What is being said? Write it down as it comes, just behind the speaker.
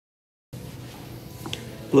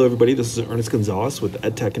Hello everybody, this is Ernest Gonzalez with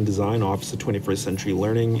EdTech and Design Office of 21st Century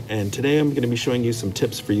Learning, and today I'm going to be showing you some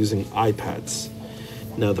tips for using iPads.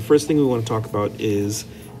 Now the first thing we want to talk about is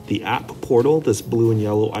the app portal, this blue and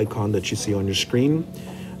yellow icon that you see on your screen.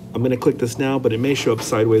 I'm going to click this now, but it may show up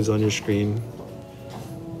sideways on your screen.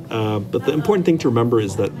 But the important thing to remember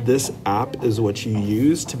is that this app is what you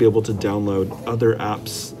use to be able to download other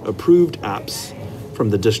apps, approved apps from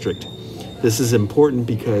the district. This is important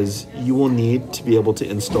because you will need to be able to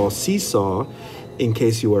install Seesaw in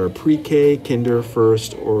case you are a pre-K, kinder,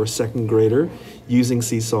 first, or second grader using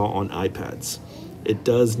Seesaw on iPads. It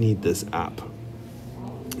does need this app.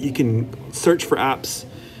 You can search for apps,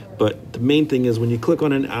 but the main thing is when you click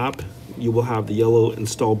on an app, you will have the yellow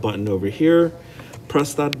install button over here.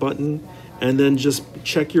 Press that button and then just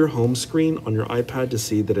check your home screen on your iPad to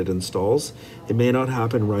see that it installs. It may not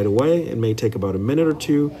happen right away. It may take about a minute or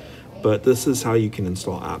two, but this is how you can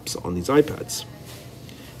install apps on these iPads.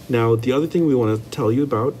 Now, the other thing we want to tell you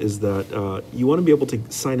about is that you want to be able to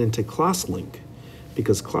sign into ClassLink,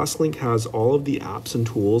 because ClassLink has all of the apps and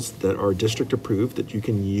tools that are district approved that you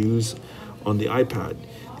can use on the iPad.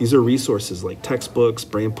 These are resources like textbooks,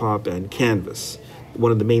 BrainPop, and Canvas,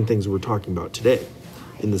 one of the main things we're talking about today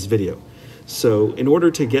in this video. So in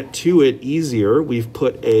order to get to it easier, we've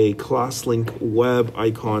put a ClassLink web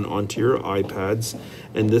icon onto your iPads,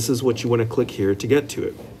 and this is what you want to click here to get to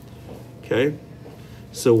it. Okay,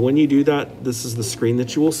 so when you do that, this is the screen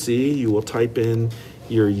that you will see. You will type in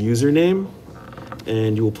your username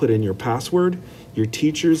and you will put in your password. Your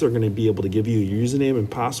teachers are going to be able to give you your username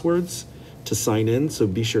and passwords to sign in, so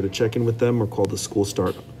be sure to check in with them or call the School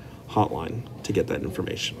Start hotline to get that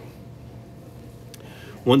information.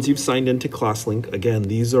 Once you've signed into ClassLink, again,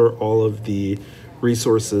 these are all of the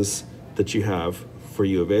resources that you have for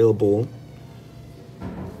you available,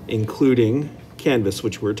 including Canvas,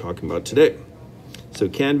 which we're talking about today. So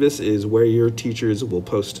Canvas is where your teachers will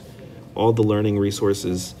post all the learning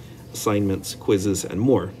resources, assignments, quizzes, and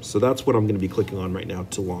more. So that's what I'm going to be clicking on right now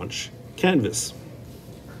to launch Canvas.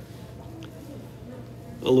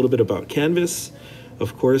 A little bit about Canvas.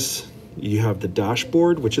 Of course, you have the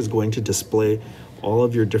dashboard, which is going to display all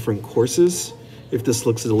of your different courses. If this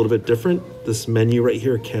looks a little bit different, this menu right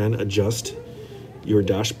here can adjust your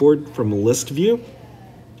dashboard from list view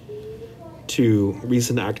to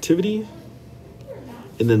recent activity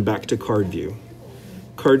and then back to card view.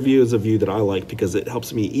 Card view is a view that I like because it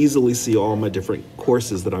helps me easily see all my different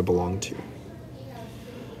courses that I belong to.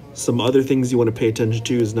 Some other things you want to pay attention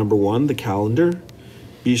to is number one, the calendar.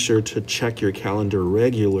 Be sure to check your calendar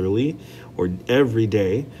regularly or every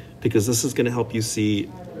day, because this is going to help you see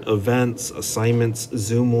events, assignments,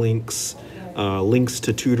 Zoom links, links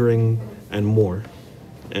to tutoring, and more.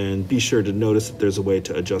 And be sure to notice that there's a way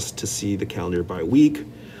to adjust to see the calendar by week,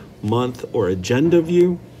 month, or agenda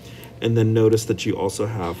view. And then notice that you also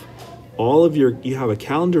have you have a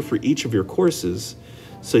calendar for each of your courses,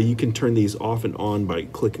 so you can turn these off and on by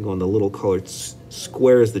clicking on the little colored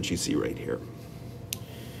squares that you see right here.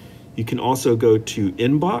 You can also go to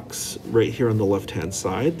Inbox right here on the left-hand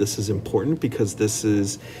side. This is important because this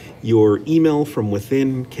is your email from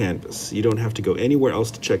within Canvas. You don't have to go anywhere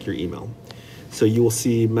else to check your email. So you will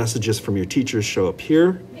see messages from your teachers show up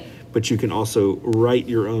here, but you can also write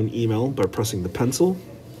your own email by pressing the pencil.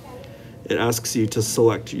 It asks you to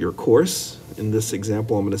select your course. In this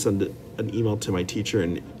example, I'm going to send an email to my teacher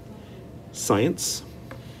in science.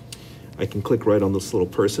 I can click right on this little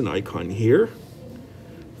person icon here.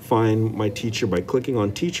 Find my teacher by clicking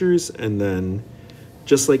on teachers, and then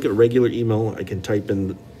just like a regular email, I can type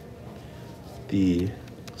in the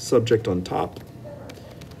subject on top.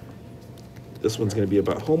 This one's going to be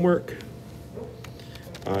about homework.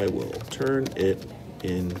 I will turn it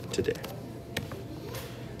in today.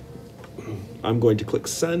 I'm going to click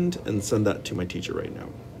send and send that to my teacher right now.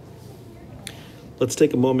 Let's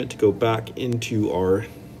take a moment to go back into our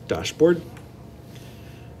dashboard.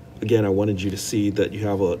 Again, I wanted you to see that you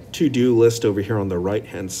have a to-do list over here on the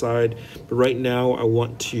right-hand side. But right now, I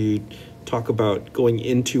want to talk about going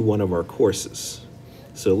into one of our courses.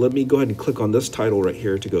 So let me go ahead and click on this title right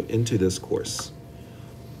here to go into this course.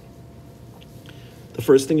 The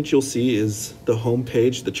first thing that you'll see is the home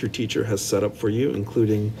page that your teacher has set up for you,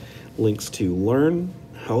 including links to Learn,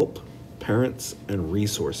 Help, Parents, and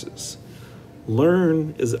Resources.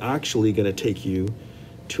 Learn is actually going to take you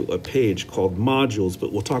to a page called Modules,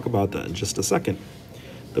 but we'll talk about that in just a second.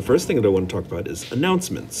 The first thing that I want to talk about is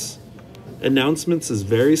Announcements. Announcements is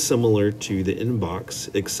very similar to the inbox,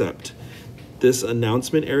 except this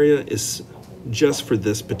announcement area is just for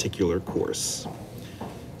this particular course.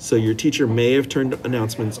 So your teacher may have turned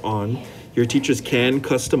announcements on Your teachers can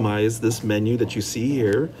customize this menu that you see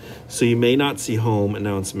here, so you may not see home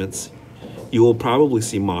announcements. You will probably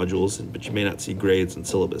see modules, but you may not see grades and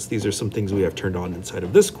syllabus. These are some things we have turned on inside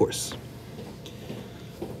of this course.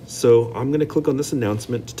 So I'm going to click on this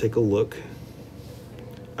announcement to take a look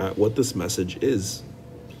at what this message is.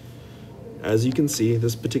 As you can see,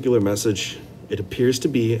 this particular message, it appears to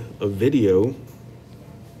be a video,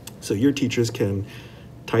 so your teachers can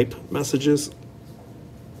type messages,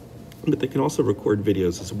 but they can also record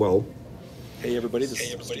videos as well. Hey everybody, this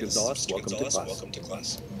is Mr. Gonzalez. Welcome to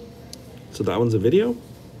class. So that one's a video.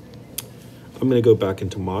 I'm going to go back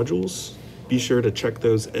into modules. Be sure to check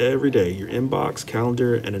those every day, your inbox,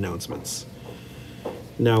 calendar, and announcements.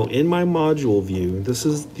 Now in my module view, this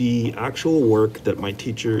is the actual work that my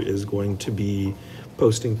teacher is going to be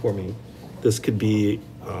posting for me. This could be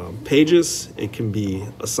pages, it can be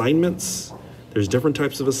assignments. There's different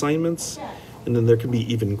types of assignments, and then there can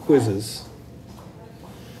be even quizzes.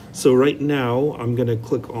 So right now, I'm gonna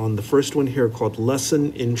click on the first one here called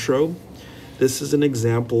Lesson Intro. This is an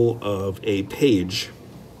example of a page.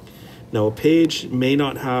 Now a page may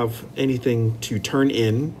not have anything to turn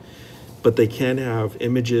in, but they can have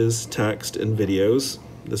images, text, and videos.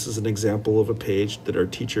 This is an example of a page that our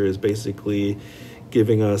teacher is basically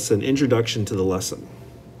giving us an introduction to the lesson.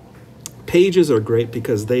 Pages are great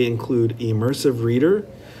because they include Immersive Reader.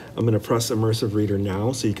 I'm going to press Immersive Reader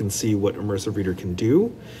now so you can see what Immersive Reader can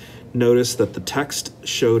do. Notice that the text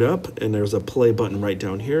showed up and there's a play button right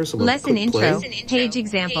down here. So Lesson intro, page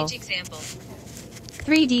example.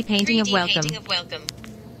 3D painting of welcome.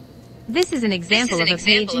 This is an example of a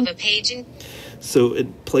page. So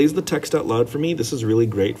it plays the text out loud for me. This is really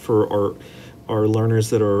great for our learners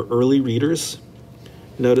that are early readers.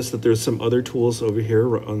 Notice that there's some other tools over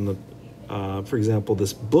here on the, for example,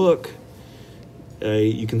 this book.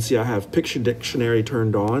 You can see I have Picture Dictionary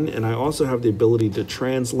turned on, and I also have the ability to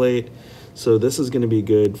translate. So this is going to be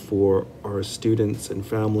good for our students and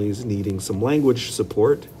families needing some language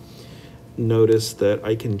support. Notice that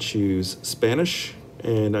I can choose Spanish,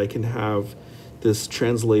 and I can have this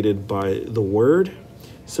translated by the word.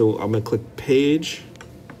 So I'm going to click Page,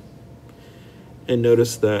 and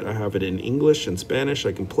notice that I have it in English and Spanish.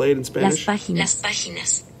 I can play it in Spanish. Las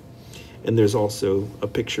páginas. And there's also a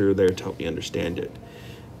picture there to help me understand it.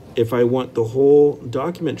 If I want the whole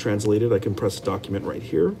document translated, I can press Document right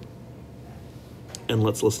here. And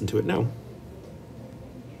let's listen to it now.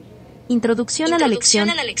 Introducción a la lección,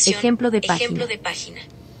 ejemplo de página.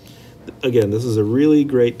 Again, this is a really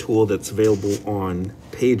great tool that's available on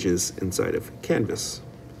Pages inside of Canvas.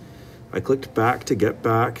 I clicked back to get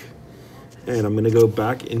back, and I'm going to go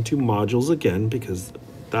back into modules again because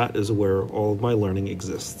that is where all of my learning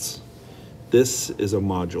exists. This is a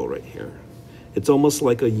module right here. It's almost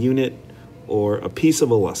like a unit or a piece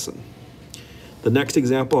of a lesson. The next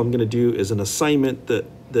example I'm going to do is an assignment that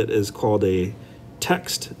is called a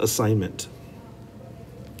text assignment.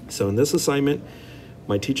 So in this assignment,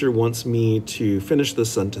 my teacher wants me to finish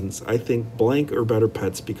this sentence. I think blank are better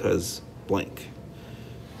pets because blank.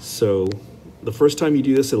 So the first time you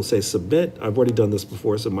do this, it'll say submit. I've already done this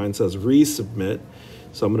before, so mine says resubmit.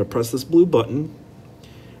 So I'm going to press this blue button.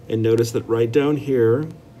 And notice that right down here,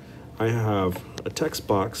 I have a text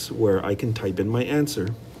box where I can type in my answer.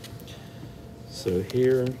 So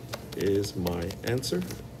here is my answer.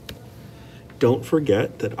 Don't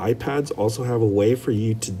forget that iPads also have a way for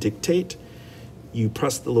you to dictate. You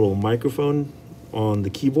press the little microphone on the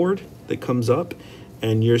keyboard that comes up,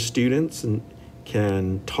 and your students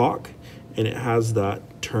can talk, and it has that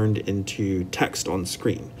turned into text on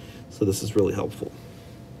screen. So this is really helpful.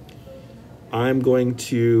 I'm going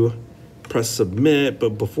to press submit,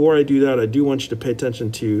 but before I do that, I do want you to pay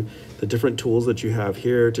attention to the different tools that you have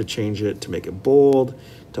here to change it, to make it bold,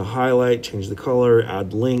 to highlight, change the color,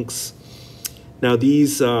 add links. Now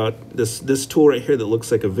these, this tool right here that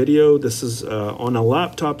looks like a video, this is on a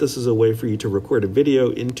laptop, this is a way for you to record a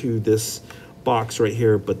video into this box right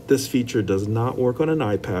here, but this feature does not work on an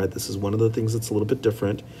iPad. This is one of the things that's a little bit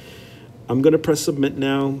different. I'm gonna press submit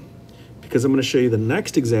now, because I'm going to show you the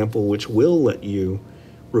next example, which will let you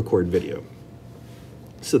record video.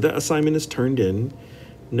 So that assignment is turned in.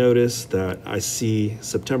 Notice that I see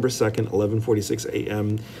September 2nd, 11:46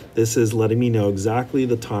 a.m. This is letting me know exactly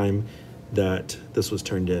the time that this was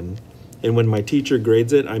turned in. And when my teacher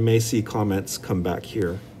grades it, I may see comments come back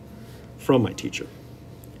here from my teacher.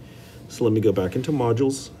 So let me go back into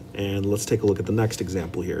modules, and let's take a look at the next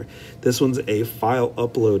example here. This one's a file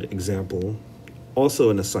upload example, also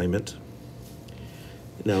an assignment.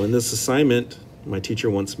 Now in this assignment, my teacher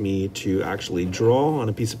wants me to actually draw on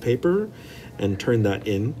a piece of paper and turn that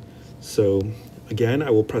in. So Again, I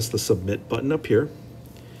will press the submit button up here.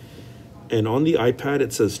 And on the iPad,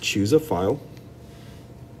 it says choose a file.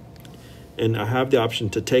 And I have the option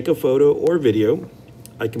to take a photo or video.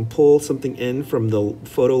 I can pull something in from the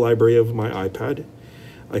photo library of my iPad.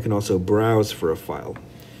 I can also browse for a file.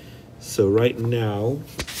 So right now,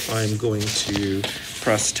 I'm going to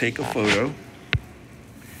press take a photo.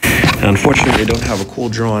 And unfortunately, I don't have a cool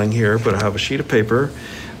drawing here, but I have a sheet of paper.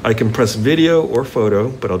 I can press video or photo,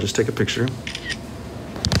 but I'll just take a picture.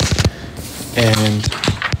 And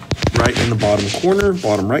right in the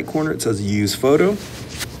bottom right corner, it says use photo.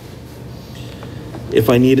 If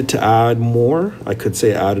I needed to add more, I could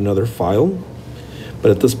say add another file. But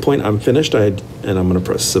at this point, I'm finished, and I'm gonna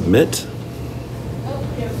press submit.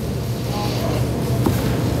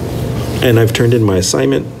 And I've turned in my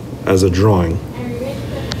assignment as a drawing.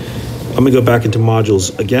 I'm gonna go back into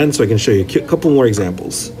modules again so I can show you a couple more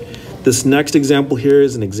examples. This next example here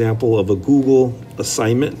is an example of a Google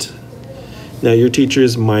assignment. Now your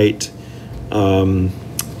teachers might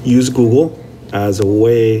use Google as a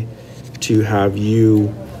way to have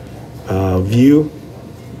you view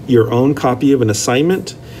your own copy of an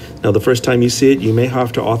assignment. Now the first time you see it, you may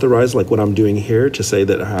have to authorize, like what I'm doing here, to say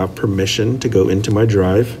that I have permission to go into my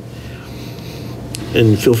drive.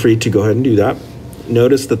 And feel free to go ahead and do that.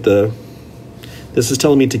 Notice that this is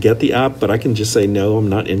telling me to get the app, but I can just say no, I'm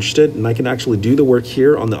not interested, and I can actually do the work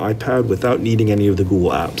here on the iPad without needing any of the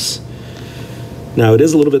Google apps. Now it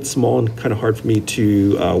is a little bit small and kind of hard for me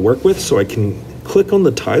to work with, so I can click on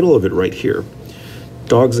the title of it right here,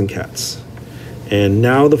 Dogs and Cats. And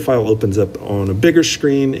now the file opens up on a bigger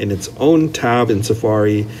screen in its own tab in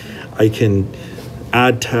Safari. I can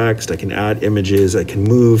add text, I can add images, I can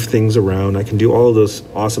move things around, I can do all of those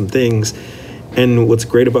awesome things. And what's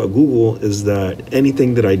great about Google is that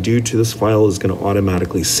anything that I do to this file is going to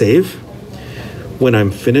automatically save. When I'm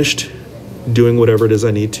finished doing whatever it is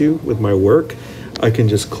I need to with my work, I can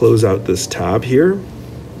just close out this tab here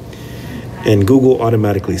and Google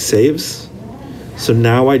automatically saves. So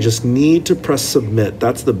now I just need to press submit.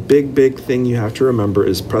 That's the big thing you have to remember,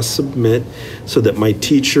 is press submit so that my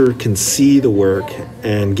teacher can see the work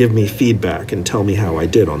and give me feedback and tell me how I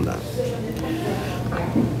did on that.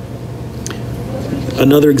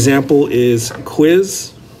 Another example is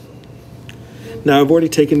quiz. Now I've already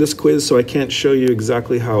taken this quiz, so I can't show you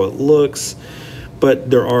exactly how it looks, but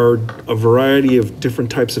there are a variety of different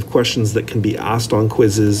types of questions that can be asked on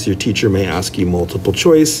quizzes. Your teacher may ask you multiple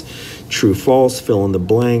choice, true, false, fill in the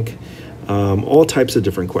blank, all types of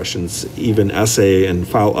different questions, even essay and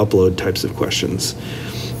file upload types of questions.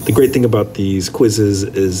 The great thing about these quizzes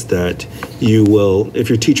is that you will, if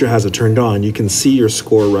your teacher has it turned on, you can see your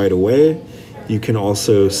score right away. You can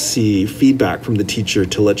also see feedback from the teacher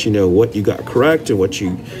to let you know what you got correct and what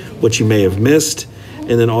you may have missed,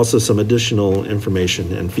 and then also some additional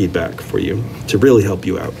information and feedback for you to really help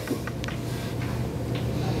you out.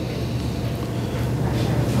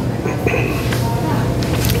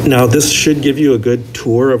 Now, this should give you a good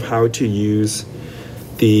tour of how to use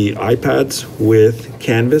the iPads with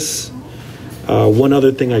Canvas. One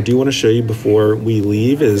other thing I do want to show you before we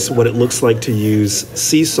leave is what it looks like to use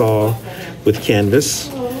Seesaw with Canvas.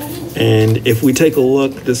 And if we take a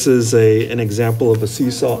look, this is an example of a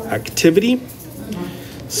Seesaw activity.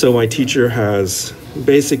 So my teacher has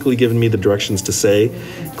basically given me the directions to say,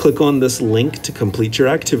 click on this link to complete your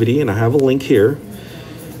activity, and I have a link here.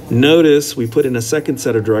 Notice we put in a second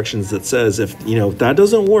set of directions that says if that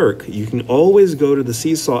doesn't work, you can always go to the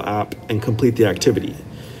Seesaw app and complete the activity.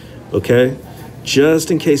 Okay? Just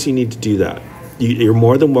in case you need to do that. You're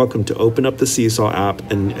more than welcome to open up the Seesaw app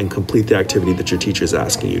and complete the activity that your teacher is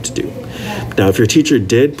asking you to do. Now, if your teacher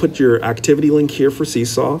did put your activity link here for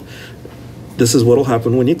Seesaw, this is what will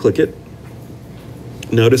happen when you click it.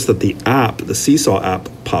 Notice that the Seesaw app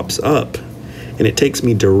pops up, and it takes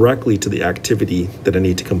me directly to the activity that I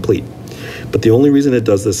need to complete. But the only reason it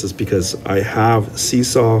does this is because I have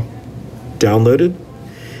Seesaw downloaded,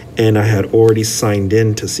 and I had already signed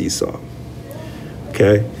in to Seesaw.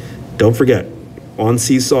 Okay, don't forget, on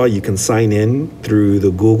Seesaw, you can sign in through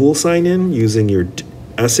the Google sign-in using your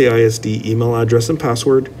SAISD email address and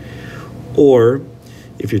password, or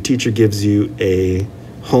if your teacher gives you a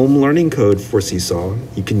home learning code for Seesaw,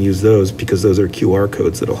 you can use those because those are QR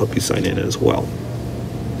codes that'll help you sign in as well.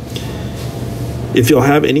 If you'll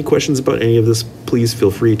have any questions about any of this, please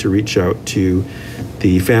feel free to reach out to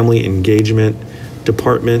the Family Engagement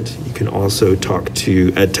Department. You can also talk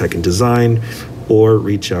to EdTech and Design or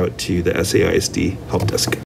reach out to the SAISD Help Desk.